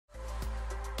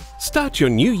Start your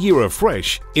new year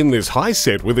afresh in this high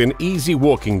set within easy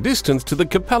walking distance to the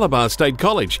Capalaba State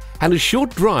College and a short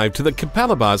drive to the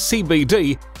Capalaba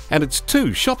CBD and its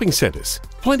 2 shopping centres.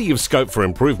 Plenty of scope for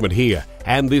improvement here,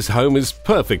 and this home is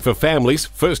perfect for families,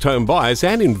 first home buyers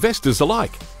and investors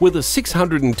alike. With a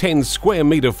 610 square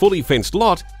metre fully fenced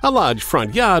lot, a large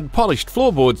front yard, polished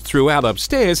floorboards throughout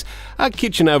upstairs, a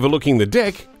kitchen overlooking the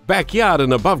deck, backyard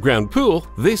and above ground pool,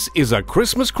 this is a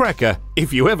Christmas cracker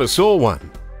if you ever saw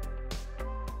one.